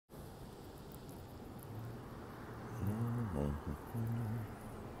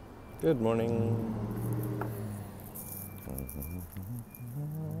Good morning.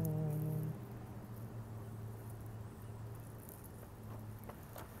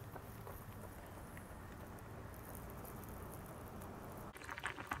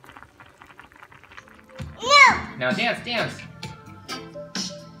 No! Now dance, dance.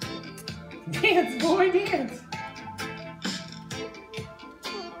 Dance, boy, dance.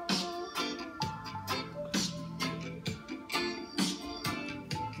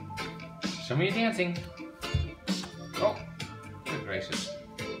 Show me your dancing. Oh, good gracious.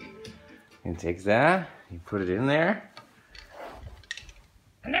 You take that, you put it in there.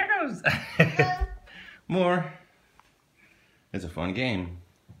 And there goes. More. It's a fun game.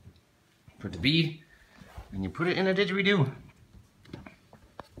 Put the bead, and you put it in a didgeridoo.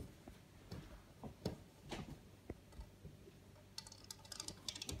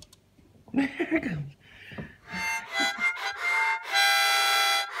 There it goes.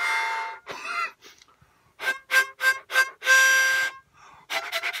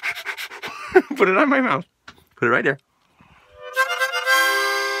 Put it on my mouth. Put it right there.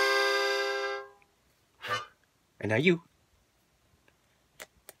 And now you.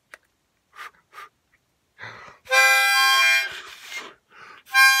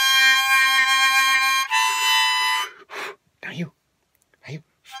 Now you. Now you.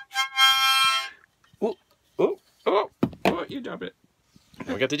 Oh, oh, oh, oh, you drop it.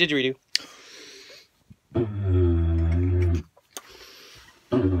 Now we got the didgeridoo.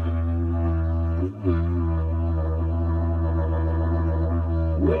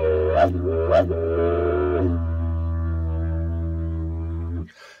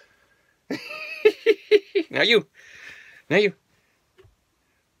 Now you. Now you.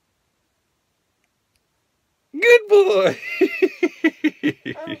 Good boy.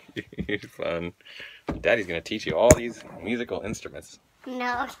 It's fun. Daddy's gonna teach you all these musical instruments.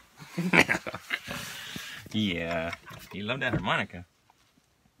 No. Yeah. You love that harmonica.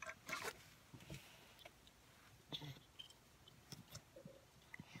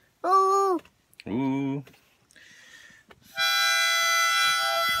 Ooh. Ooh.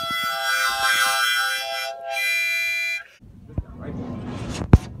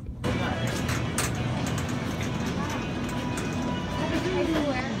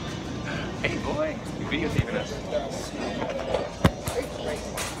 Hey boy, you videotaping us.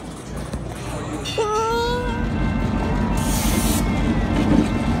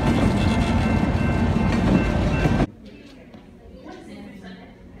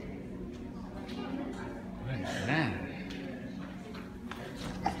 What is that?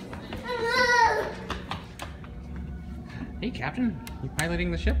 Hey, Captain. You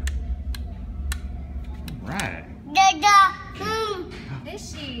piloting the ship? All right.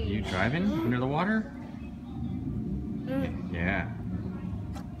 Is she? You driving under the water? Yeah.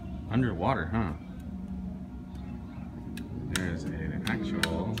 Underwater, huh? There's an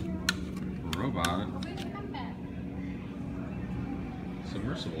actual robot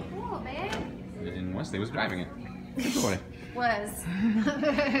submersible. Cool, babe. And Wesley was driving it. Good boy.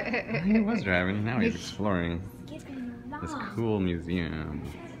 He was driving, now he's exploring this cool museum.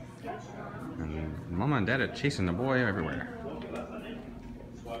 And Mama and Dad are chasing the boy everywhere.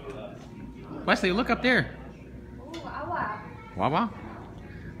 Wesley, look up there. Ooh, awa. Wawa?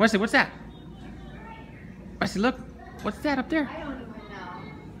 Wesley, what's that? Wesley, look. What's that up there? I don't even know.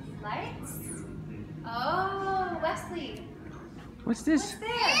 Lights? Oh, Wesley. What's this? What's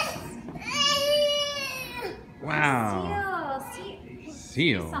this? Wow. Seal.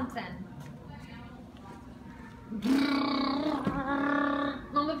 Seal. Something.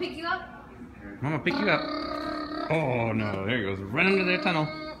 Mama pick you up? Mama, pick you up. Oh no, there he goes. Run into the tunnel.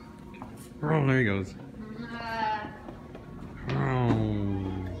 Oh, there he goes.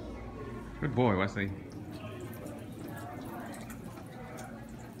 Oh. Good boy, Wesley.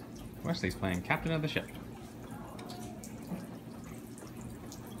 Wesley's playing captain of the ship.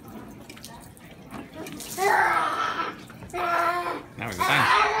 Now he's a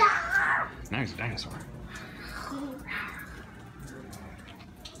dinosaur. Now he's a dinosaur.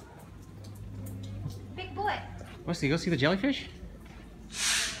 Big boy. Wesley, go see the jellyfish?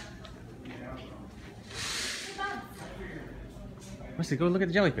 Wesley, go look at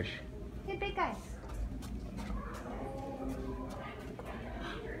the jellyfish. Hey, big guy.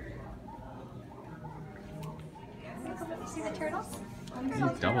 See the turtles?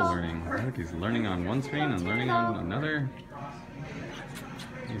 He's double learning. Look, he's learning on one screen and learning on another.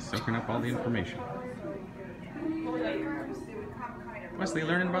 He's soaking up all the information. Wesley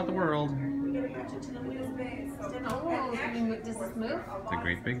learning about the world. Oh, does this move? It's a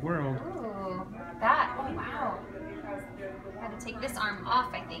great big world. Ooh, that. Oh, wow. I had to take this arm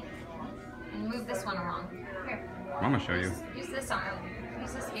off, I think, and move this one along. Here. Mama show you. Use this arm.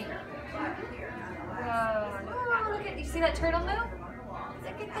 Use this finger. Whoa. Oh, look at, you see that turtle move?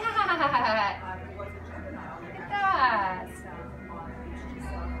 Look at that. Look at that.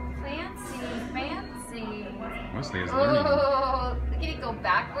 Fancy, fancy. Wesley is learning. Oh, look at it go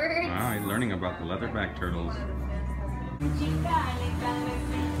backwards. Wow, he's learning about the leatherback turtles.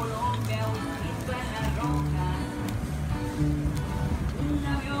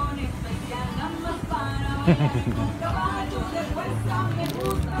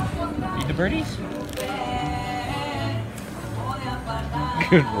 Eat the birdies?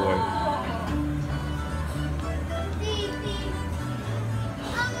 Good boy.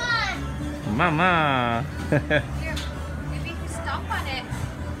 Mama! Here, maybe if you stomp on it,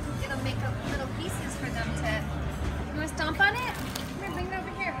 it'll make up little pieces for them to... You want to stomp on it? Come here, bring it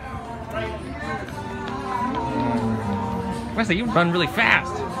over here. Wesley, you run really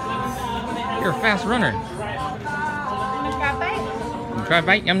fast. You're a fast runner. Want to try a bite? Try a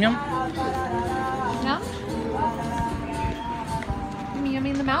bite, yum yum. Yum? Yummy, yummy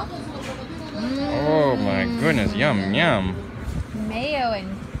in the mouth? Oh my goodness, yum yum. Mayo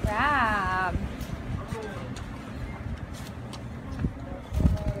and crab.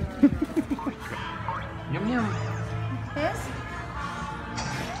 Yum yum. This?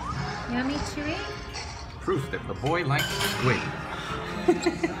 Yummy, chewy? Proof that the boy likes squid.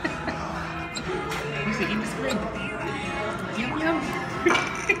 Wesley, eat the squid. Yum yum.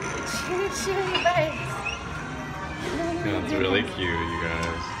 Chewy, chewy bites. That's really cute, you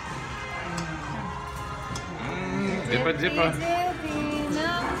guys. Dippa dippa.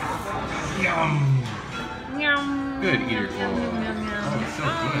 Yum. Yum. Good eater. Yum, yum, yum, yum. Oh, it's so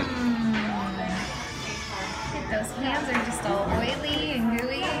good. Those hands are just all oily and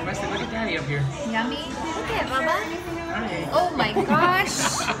gooey. Wesley, look at Daddy up here. Yummy. Look at it, Bubba. Oh my gosh.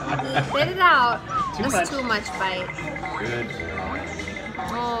 Spit it out. That's too much bite. Good.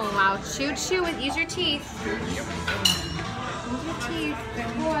 Oh wow. Chew, chew with, use your teeth. Use your teeth.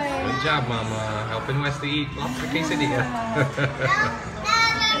 Good boy. Good job, Mama. Helping Wesley eat lobster quesadilla.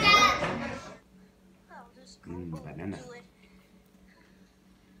 Banana.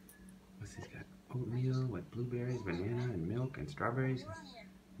 Wesley's got oatmeal with blueberries, banana, and milk, and strawberries.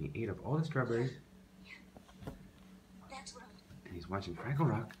 He ate up all the strawberries. And he's watching Fraggle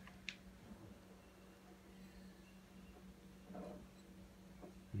Rock.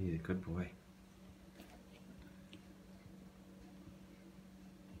 He's a good boy.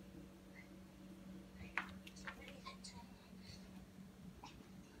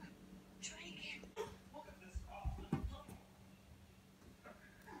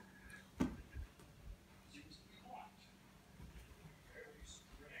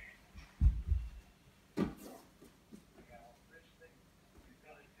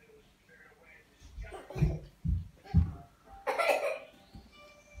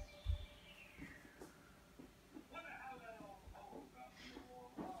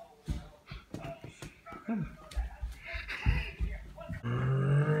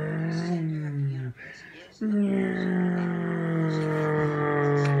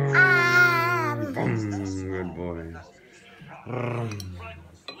 Good boy.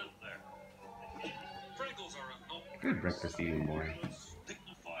 Good breakfast eating boy.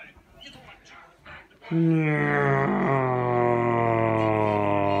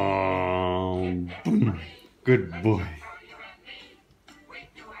 Good boy.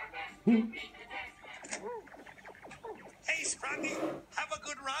 Hey, Sproggy, have a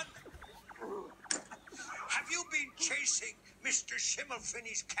good run. Have you been chasing Mr.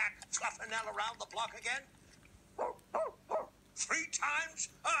 Shimmerfinny's cat Fluffinell around the block again? 3 times?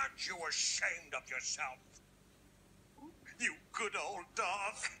 Aren't you ashamed of yourself? You good old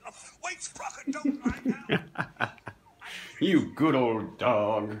dog. Wait, Sprocket, don't lie down. You good old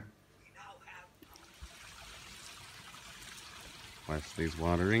dog. Wesley's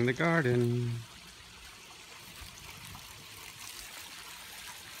watering the garden.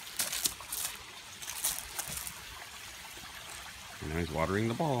 And now he's watering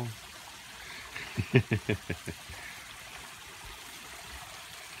the ball.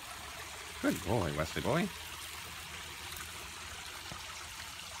 Good boy, Wesley boy.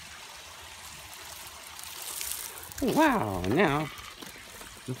 Wow, now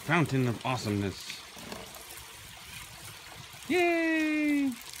the fountain of awesomeness.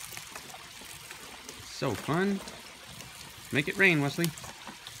 Yay! So fun. Make it rain, Wesley.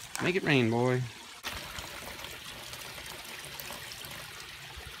 Make it rain, boy.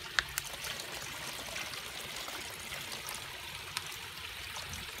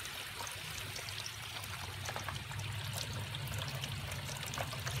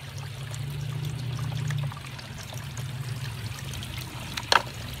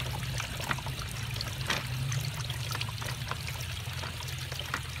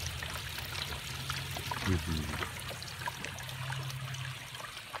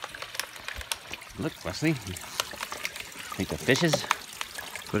 Look, Wesley. Take the fishes,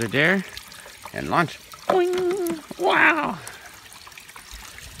 put it there, and launch. Boing! Wow!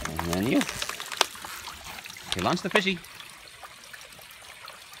 And then you. Okay, launch the fishy.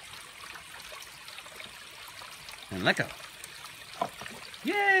 And let go.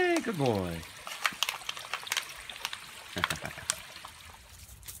 Yay! Good boy.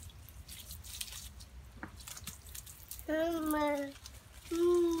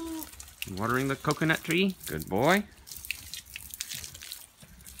 Watering the coconut tree. Good boy.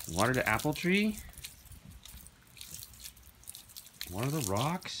 Water the apple tree. Water the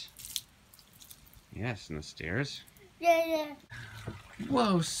rocks. Yes, and the stairs. Yeah.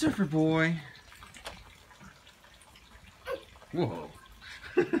 Whoa, surfer boy. Whoa.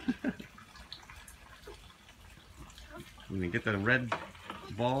 Let me get the red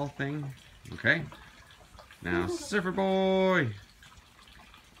ball thing. Okay. Now, surfer boy.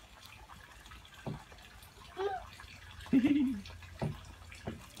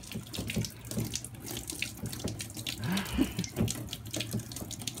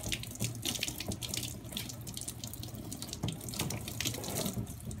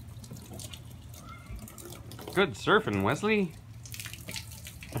 Good surfing, Wesley.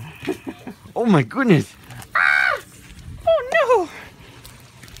 Oh my goodness. Ah! Oh no.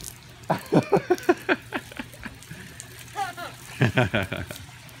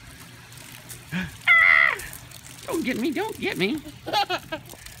 Ah! Don't get me, don't get me.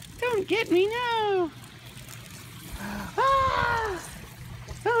 Don't get me, no. Ah!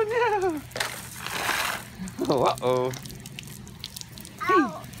 Oh no. Oh, uh-oh. Hey,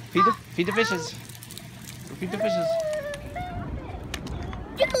 feed the fishes. Feed the fishes.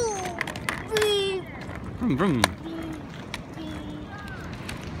 Vroom, vroom.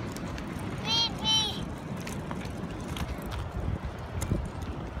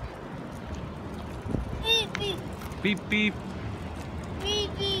 Beep, beep.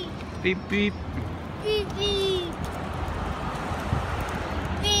 Beep, beep. Beep, beep. Beep, beep.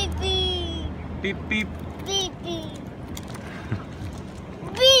 Beep, beep. Beep, beep.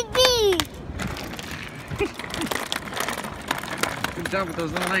 Beep, beep. Good job with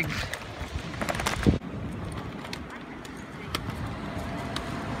those little legs.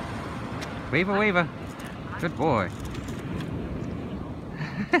 Wave-a, wave-a. Good boy.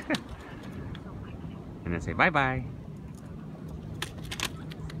 And then say bye-bye.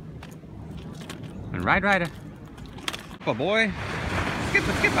 And ride-a. Oh boy.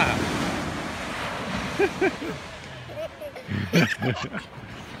 Skip-a, skip-a.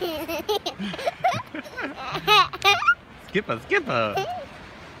 Skipper, skipper.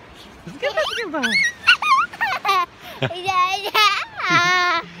 Skipper, skipper.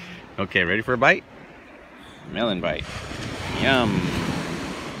 Okay, ready for a bite? Melon bite. Yum.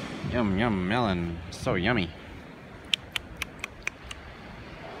 Yum, yum, melon. So yummy.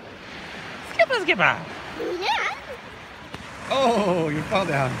 Skipper, skipper. Oh, you fell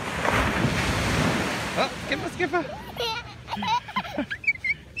down. Oh, skipper, skipper.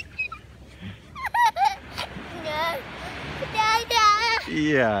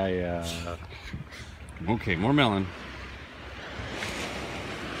 Yeah. Okay, more melon.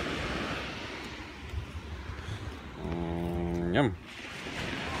 Yum.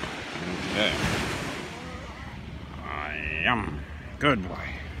 Okay. Yum. Good boy.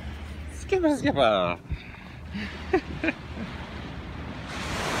 Skipper, skipper.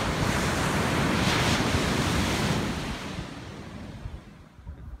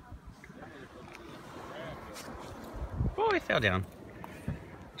 Oh, I fell down.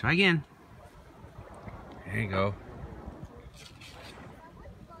 Try again. There you go.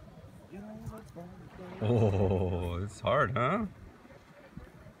 Oh, it's hard, huh?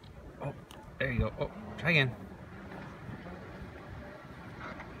 Oh, there you go. Oh, try again.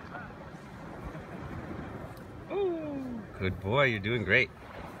 Oh, good boy. You're doing great.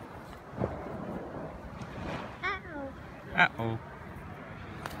 Uh-oh.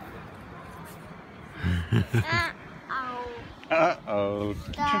 Uh-oh.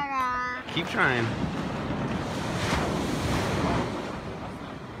 Keep trying.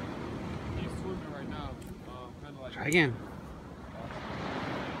 Try again.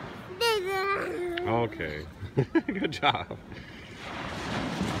 Okay. Good job.